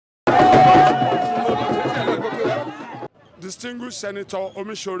distinguished Senator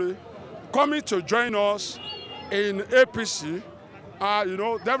Omisore coming to join us in APC,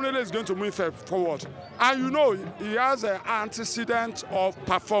 definitely is going to move forward. And he has an antecedent of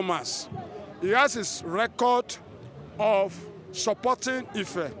performance. He has his record of supporting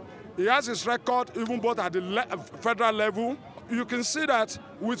Ife. He has his record even both at the federal level. You can see that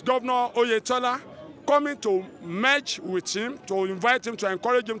with Governor Iyiola coming to merge with him, to invite him, to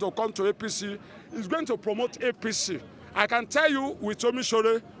encourage him to come to APC, is going to promote APC. I can tell you with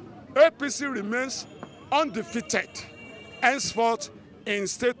Omisore, APC remains undefeated henceforth in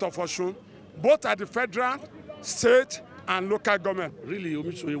state of Osun, both at the federal, state, and local government. Really,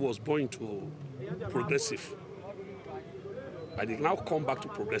 Omisore was born to progressive. I did now come back to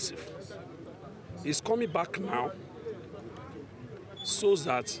progressive. He's coming back now so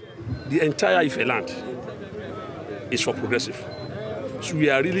that the entire Ife land is for progressive. So we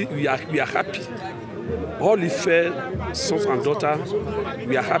are happy. All Ife sons and daughters,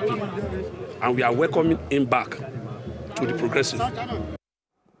 we are happy. And we are welcoming him back to the progressive.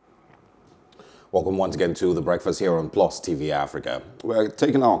 Welcome once again to The Breakfast here on Plus TV Africa. We're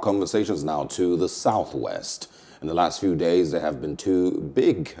taking our conversations now to the southwest. In the last few days, there have been two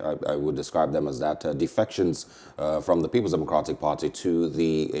big, I would describe them as that, defections from the People's Democratic Party to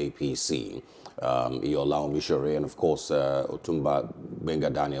the APC. Iyiola Omisore and, of course, Otunba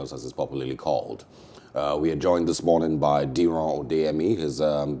Gbenga Daniel, as it's popularly called. We are joined this morning by Diron Odeyemi, his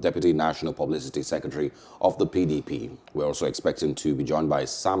Deputy National Publicity Secretary of the PDP. We're also expecting to be joined by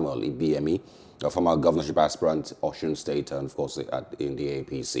Samuel Ibiyemi, a former governorship aspirant, Osun State, and, of course, in the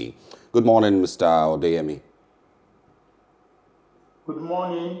APC. Good morning, Mr. Odeyemi. Good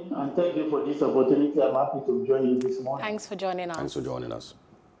morning, and thank you for this opportunity. I'm happy to join you this morning. Thanks for joining us. Thanks for joining us.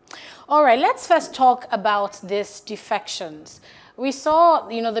 All right, let's first talk about these defections. We saw,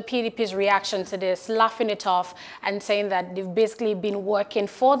 the PDP's reaction to this, laughing it off and saying that they've basically been working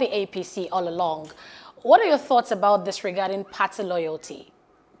for the APC all along. What are your thoughts about this regarding party loyalty?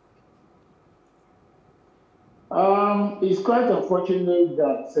 It's quite unfortunate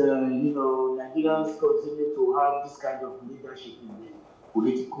that, Nigerians continue to have this kind of leadership in the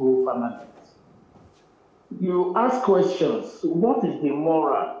political firmament. You ask questions, what is the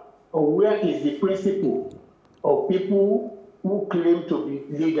moral or where is the principle of people who claim to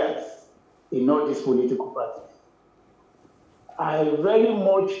be leaders in all these political parties? I very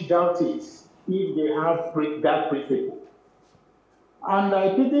much doubt it if they have that principle. And I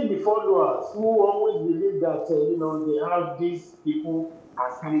pity the followers who always believe that, they have these people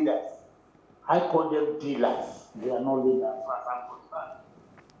as leaders. I call them dealers. They are not leaders as far as I'm concerned.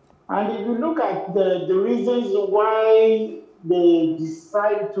 And if you look at the reasons why they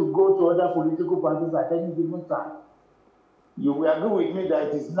decide to go to other political parties at any given time, you will agree with me that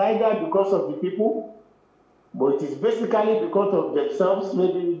it is neither because of the people, but it is basically because of themselves.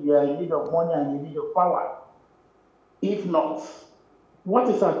 Maybe they are in need of money and in need of power. If not, what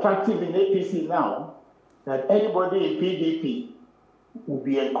is attractive in APC now, that anybody in PDP will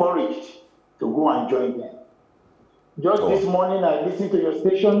be encouraged to go and join them. Just this morning, I listened to your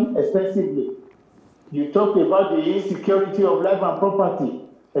station extensively. You talked about the insecurity of life and property,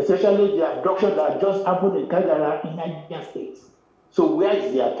 especially the abduction that just happened in Kagara in Nigeria State. So where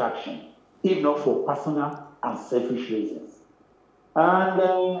is the attraction, if not for personal and selfish reasons? And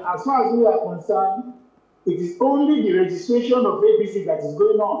as far as we are concerned, it is only the registration of APC that is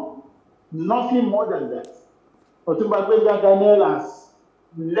going on, nothing more than that. Otunba Gbenga Daniel has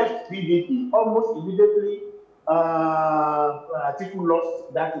left PDP almost immediately. Atiku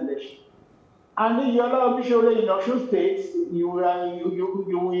lost that election. And Iyiola Omisore in Osun State, you will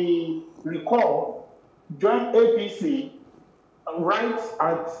recall, joined APC right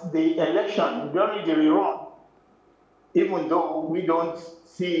at the election during the rerun, even though we don't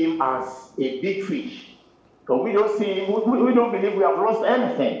see him as a big fish. But we don't see, we don't believe we have lost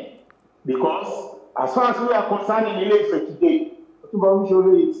anything, because as far as we are concerned in Ile-Ife today, Otunba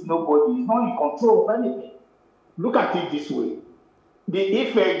Omisore is nobody. He's not in control of anything. Look at it this way: the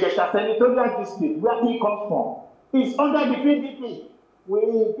Ife-Ijesha senatorial district, where he comes from, is under the PDP.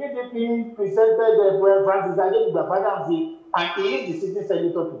 PDP presented Francis Adeniyi, and he is the sitting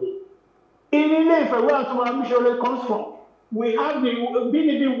senator today. In Ile-Ife, where Otunba Omisore comes from, we have the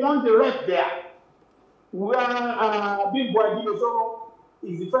PDP won the rep there, where Big Boy Dinosaur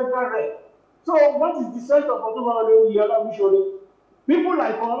is the federal rep. So what is the sense of Otunba Omisore? People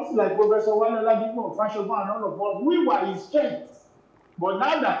like us, like Professor Walola, people of Fashion and all of us, we were his strength. But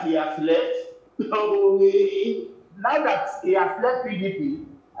now that he has left, PDP,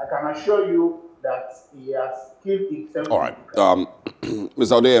 I can assure you that he has killed himself. All right.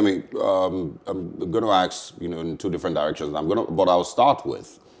 Mr. Odeyemi, I'm going to ask, in two different directions. But I'll start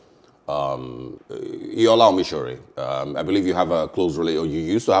with Iyiola Omisore. I believe you have a close or you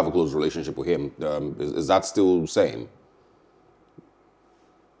used to have a close relationship with him. Is that still the same?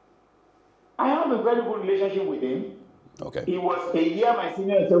 I have a very good relationship with him. Okay. He was a year my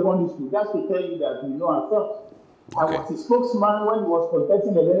senior in secondary school. That's to tell you that we know ourselves. Okay. I was his spokesman when he was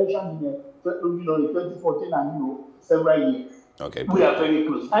contesting the election in 2014 and several years. Okay. We are very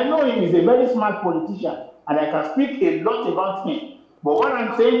close. I know him is a very smart politician, and I can speak a lot about him. But what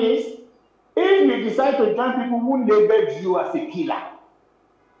I'm saying is, if you decide to join people who label you as a killer,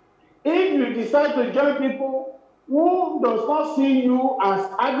 if you decide to join people who does not see you as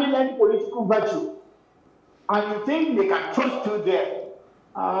having any political virtue, and you think they can trust you there,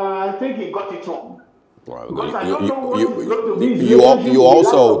 I think he got it wrong. Well, because I don't know what is going to be. You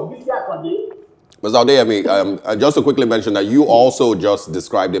also, Mr. Odeyemi, just to quickly mention that you also just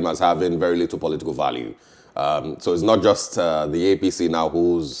described him as having very little political value. So it's not just the APC now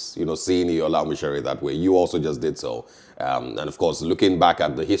who's seeing Iyiola Omisore that way. You also just did so, and of course, looking back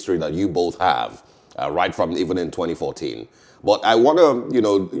at the history that you both have, right from even in 2014. But I want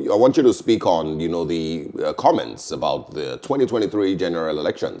to, I want you to speak on, the comments about the 2023 general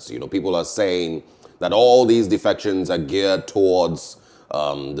elections. People are saying that all these defections are geared towards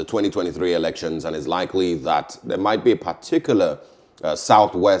the 2023 elections, and it's likely that there might be a particular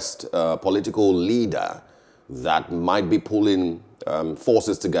Southwest political leader that might be pulling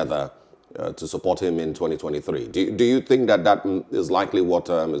forces together to support him in 2023. Do you think that that is likely what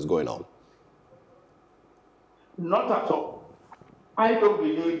is going on? Not at all. I don't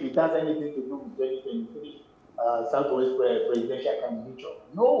believe it has anything to do with 2023 Southwest presidential candidature.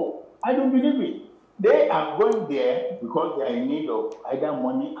 No, I don't believe it. They are going there because they are in need of either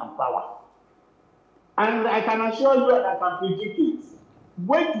money and power. And I can assure you that I can predict it.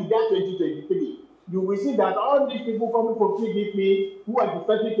 Wait till that 2023. You will see that all these people coming from PDP who are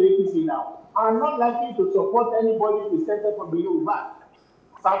defecting to APC now are not likely to support anybody presented from the Yoruba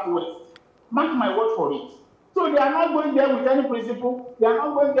Southwest. Mark my word for it. So they are not going there with any principle. They are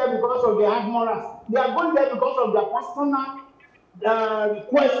not going there because of their hard morals. They are going there because of their personal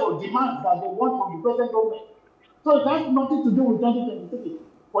requests or demands that they want from the present government. So it has nothing to do with 2023.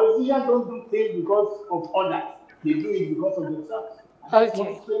 Politicians don't do things because of others. They do it because of themselves.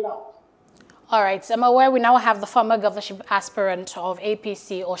 Okay. All right, so I'm aware we now have the former governorship aspirant of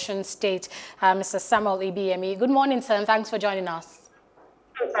APC, Osun State, Mr. Samuel Ibiyemi. Good morning, sir, and thanks for joining us.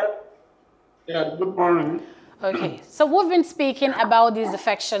 Yeah, good morning. Okay, so we've been speaking about these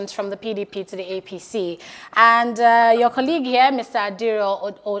defections from the PDP to the APC, and your colleague here, Mr.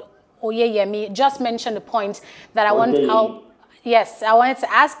 Adiro Oyeyemi, just mentioned a point that I wanted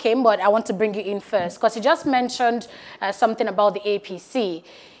to ask him, but I want to bring you in first, because he just mentioned something about the APC.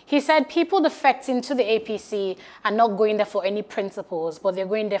 He said people defecting to the APC are not going there for any principles, but they're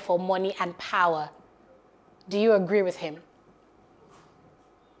going there for money and power. Do you agree with him?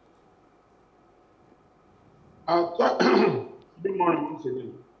 Good morning once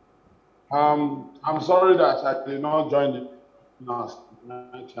again. I'm sorry that I did not join the last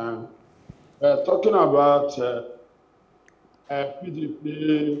time. We're talking about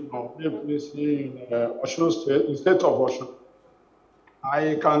PDP or APC in Osun State, in state of Osun.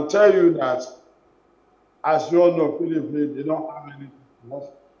 I can tell you that, as you all know, PDP, they don't have anything to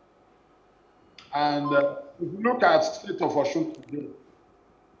offer. And if you look at state of Osun today,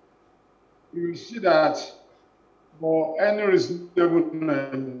 you will see that for any reasonable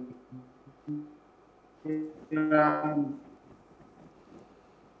any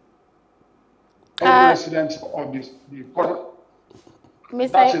resident of this,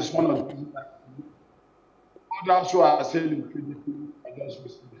 that is one of the things that others who are saying in PDP are just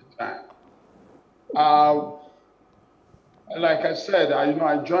wasting their time. Like I said,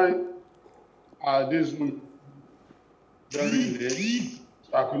 I joined this room during the day,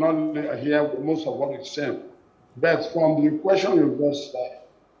 so I could not hear most of what is said. But from the question you just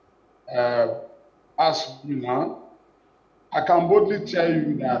asked me now, I can boldly tell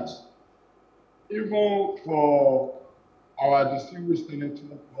you that even for our distinguished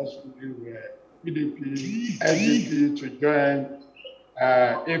senator, possibly were PDP, SDP to join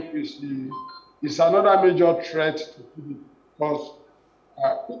APC, is another major threat to PDP because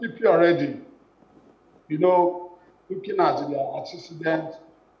PDP already, looking at their antecedents,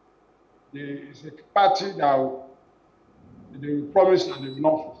 it's a party that they will promise and they will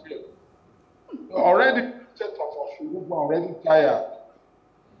not fulfill. So already, the state of Osun are already tired.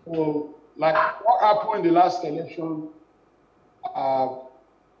 So, like what happened in the last election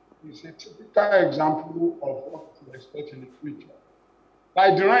is a typical example of what to expect in the future.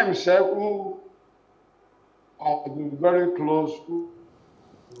 like the Rhyme himself, who have been very close to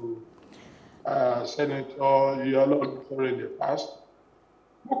Senator Iyiola Omisore in the past.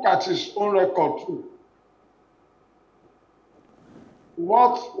 Look at his own record too.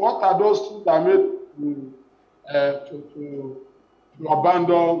 What are those things that made to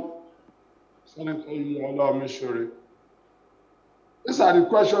abandon Senator Iyiola Omisore? These are the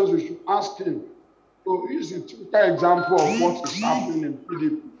questions we should ask him. So he's a typical example of what is happening in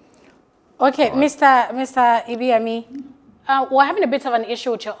PDP. Okay, Mr. Ibiami, we're having a bit of an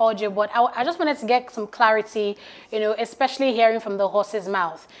issue with your audio, but I just wanted to get some clarity, especially hearing from the horse's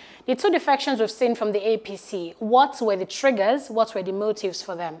mouth. The two defections we've seen from the APC, what were the triggers? What were the motives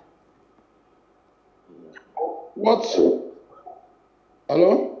for them? What?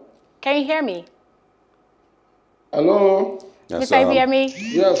 Hello? Can you hear me? Hello? Yes, Mr. Ibiami?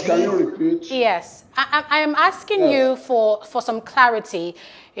 Yes, can you repeat? Yes. I am asking you for some clarity,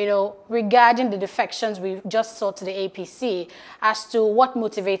 regarding the defections we just saw to the APC as to what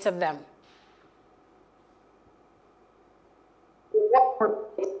motivated them.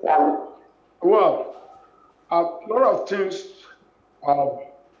 Well, a lot of things have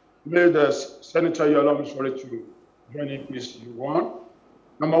made Senator Iyiola Omisore to join APC.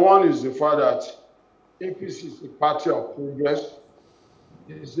 Number one is the fact that APC is a party of progress.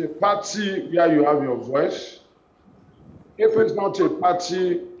 It's a party where you have your voice. If it's not a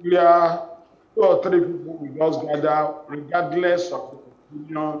party where 2 or 3 people will just gather, regardless of the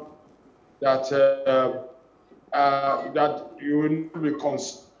opinion, that you will not be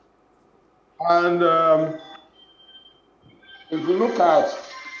concerned. And if you look at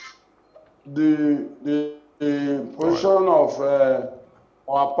the position of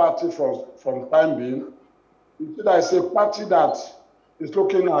our party from time being, you see that it's a party that is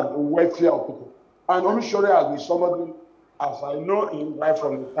looking at the welfare of people. And Omisore has been somebody, as I know him right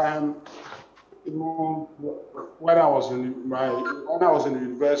from the time when I was in the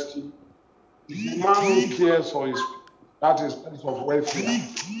university, he's a man who cares for his sense of welfare.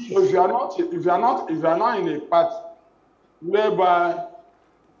 So if you are not in a party whereby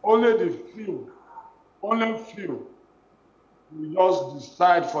only few will just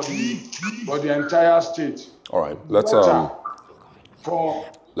decide for the entire state. All right, let's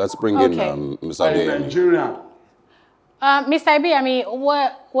bring in Mr. Nigeria. Mr. Ibiami,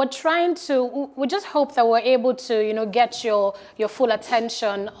 we're trying to, we just hope that we're able to, get your full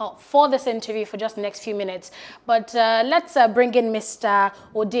attention for this interview for just the next few minutes. But let's bring in Mr.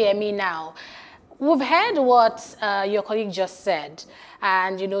 Odeyemi now. We've heard what your colleague just said,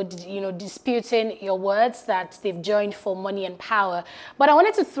 and disputing your words that they've joined for money and power. But I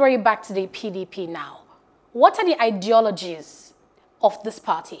wanted to throw you back to the PDP now. What are the ideologies of this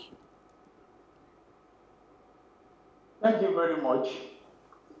party? Thank you very much.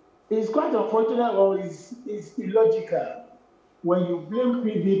 It's quite unfortunate, or it's illogical when you blame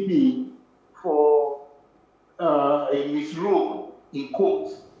PDP for a misrule in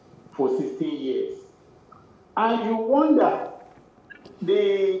court for 16 years. And you wonder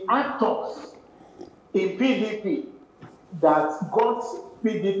the actors in PDP that got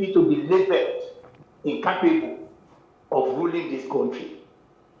PDP to be labeled incapable of ruling this country.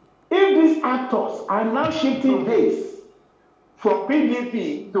 If these actors are now shifting base from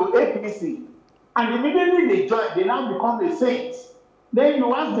PDP to APC, and immediately they join, they now become the saints, then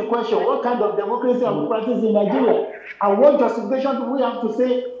you ask the question, what kind of democracy are we practicing in Nigeria? And what justification do we have to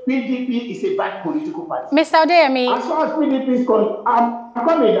say PDP is a bad political party? Mr. Odeyemi. As far as PDP is concerned,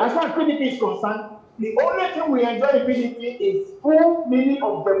 as far as PDP is concerned, the only thing we enjoy in PDP is full meaning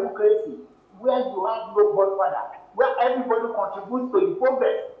of democracy, where you have no godfather, where everybody contributes to the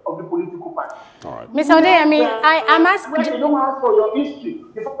progress of the political party. All right. Mr. Odeyemi, I'm asking... Where you don't ask for your history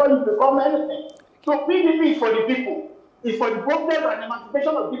before you become anything. So PDP is for the people. It's for the progress and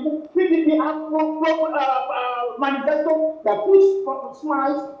emancipation of people. PDP has no manifesto that puts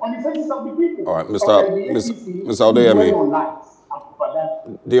smiles on the faces of the people. All right, Mr. Odeyemi.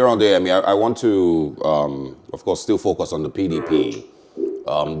 Dear Odeyemi, I want to, of course, still focus on the PDP.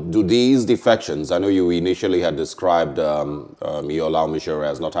 Do these defections, I know you initially had described Iyiola Omisore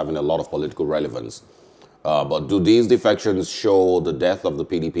as not having a lot of political relevance, but do these defections show the death of the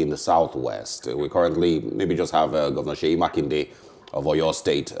PDP in the Southwest? We currently maybe just have Governor Seyi Makinde of Oyo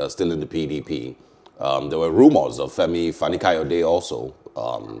State still in the PDP. There were rumors of Femi Fani-Kayode also,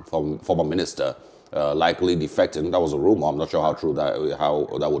 former minister, likely defecting. That was a rumor. I'm not sure how true how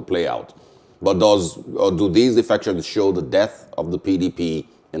that would play out. But do these defections show the death of the PDP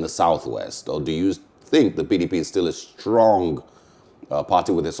in the Southwest? Or do you think the PDP is still a strong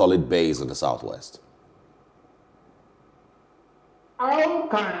party with a solid base in the Southwest? How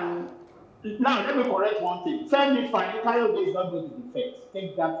can, now let me correct one thing. Femi Fani-Kayode is not going to defect.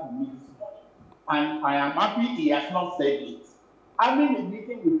 Take that from me this morning. And I am happy he has not said it. Having a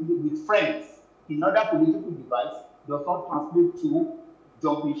meeting with friends in other political device does not translate to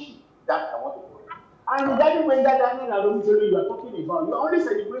jumping ship. That I want to correct. And regarding Gbenga Daniel and Omisore you are talking about, you're only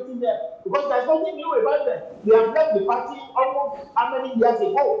celebrating them because there's nothing new about them. They have left the party almost how many years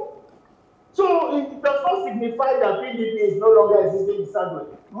ago? So it does not signify that PDP is no longer existing in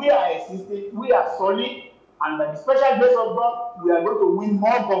Southwest. We are existing, we are solid, and by the special grace of God, we are going to win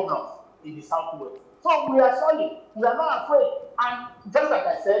more governors in the Southwest. So we are solid, we are not afraid. And just like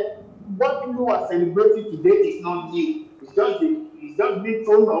I said, what you are celebrating today is not new. It's just being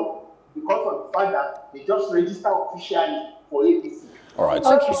thrown up because of the fact that they just registered officially for APC. All right.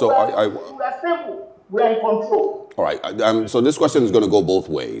 Okay. So we are stable. We are in control. All right. So this question is going to go both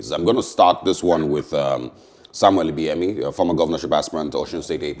ways. I'm going to start this one with Samuel Ibiyemi, a former governorship aspirant, Osun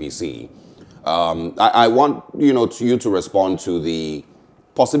State APC. I want you to respond to the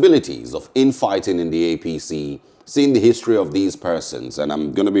possibilities of infighting in the APC, seeing the history of these persons, and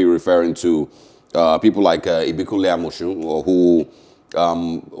I'm going to be referring to people like Iyiola Omisore, who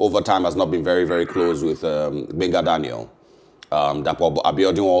over time has not been very, very close with Gbenga Daniel. Dapo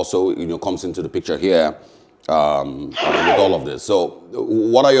Abiodun also, comes into the picture here with all of this. So,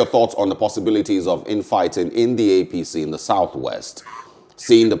 what are your thoughts on the possibilities of infighting in the APC in the Southwest,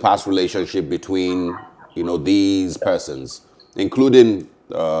 seeing the past relationship between, these persons, including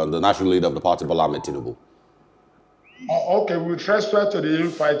the national leader of the party, Bola Ahmed Tinubu? Okay, with respect to the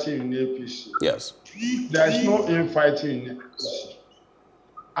infighting in the APC, yes, there is no infighting in the APC,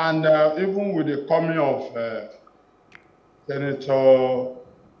 and even with the coming of Senator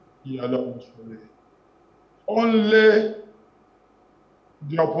Iyiola Omisore, only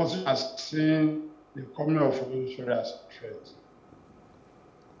the opposition has seen the coming of Omisore as a threat.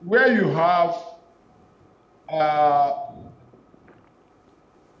 Where you have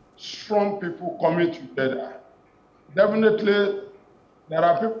strong people coming together, definitely there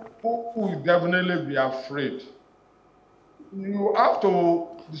are people who will definitely be afraid. You have to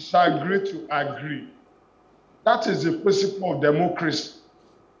disagree to agree. That is the principle of democracy.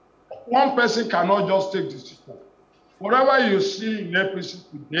 One person cannot just take decision. Whatever you see in APC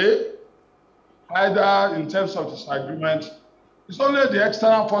today, either in terms of disagreement, it's only the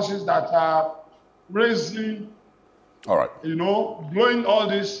external forces that are raising, all right, blowing all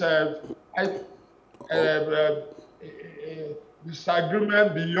this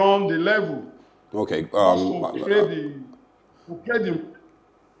disagreement beyond the level. Okay.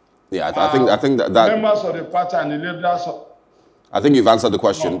 Yeah, I think that members of the party and the leaders. I think you've answered the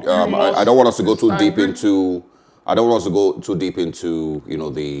question. I don't want us to go too deep into. I don't want us to go too deep into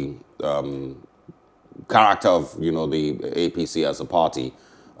the character of the APC as a party.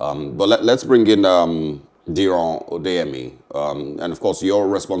 But let's bring in Diron Odeyemi, and of course your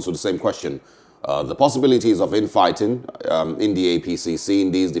response to the same question. The possibilities of infighting in the APC,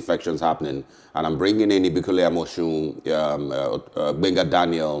 seeing these defections happening, and I'm bringing in Iyiola Omisore, Gbenga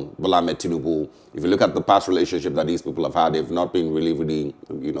Daniel, Bola Ahmed Tinubu. If you look at the past relationship that these people have had, they've not been really,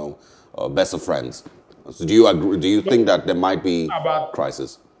 best of friends. So do you agree? Do you think that there might be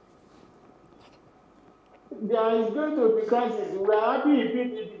crisis? There is going to be crisis. We are happy in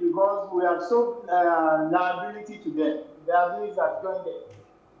PDP because we have shown liability to them. The liabilities are going there.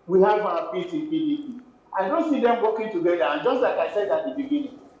 We have our peace in PDP. I don't see them working together. And just like I said at the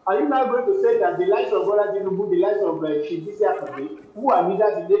beginning, are you now going to say that the likes of Bola Tinubu, the likes of Shibisi Akande, who are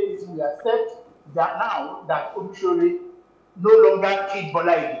leaders in the APC, will accept that now that Omisore no longer kick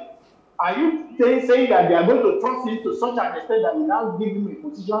Bola again? Are you saying that they are going to trust him to such an extent that we now give him a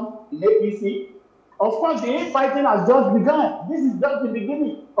position in APC? Of course, the infighting has just begun. This is just the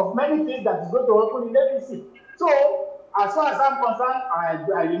beginning of many things that is going to happen in APC. So, as far as I'm concerned,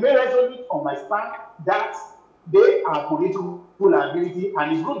 I remain resolute on my stand that they are political liability,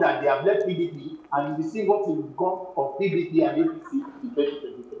 and it's good that they have left PDP, and we see what will come of PDP and APC in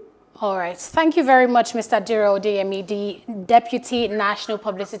 2023. All right. Thank you very much, Mr. Diron Odeyemi, the Deputy National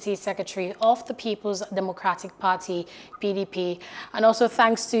Publicity Secretary of the People's Democratic Party, PDP. And also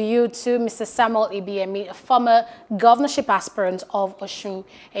thanks to you too, Mr. Samuel Ibiyemi, a former governorship aspirant of Osun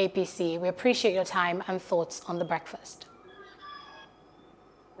APC. We appreciate your time and thoughts on The Breakfast.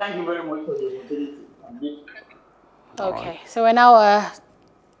 Thank you very much for the opportunity. Okay, so we're now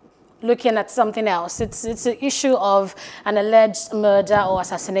looking at something else. It's an issue of an alleged murder or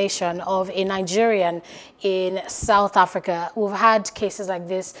assassination of a Nigerian in South Africa. We've had cases like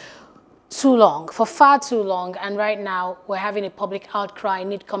this too long, for far too long, and right now we're having a public outcry.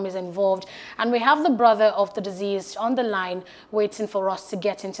 NIDCOM is involved, and we have the brother of the deceased on the line waiting for us to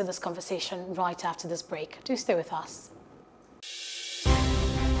get into this conversation right after this break. Do stay with us.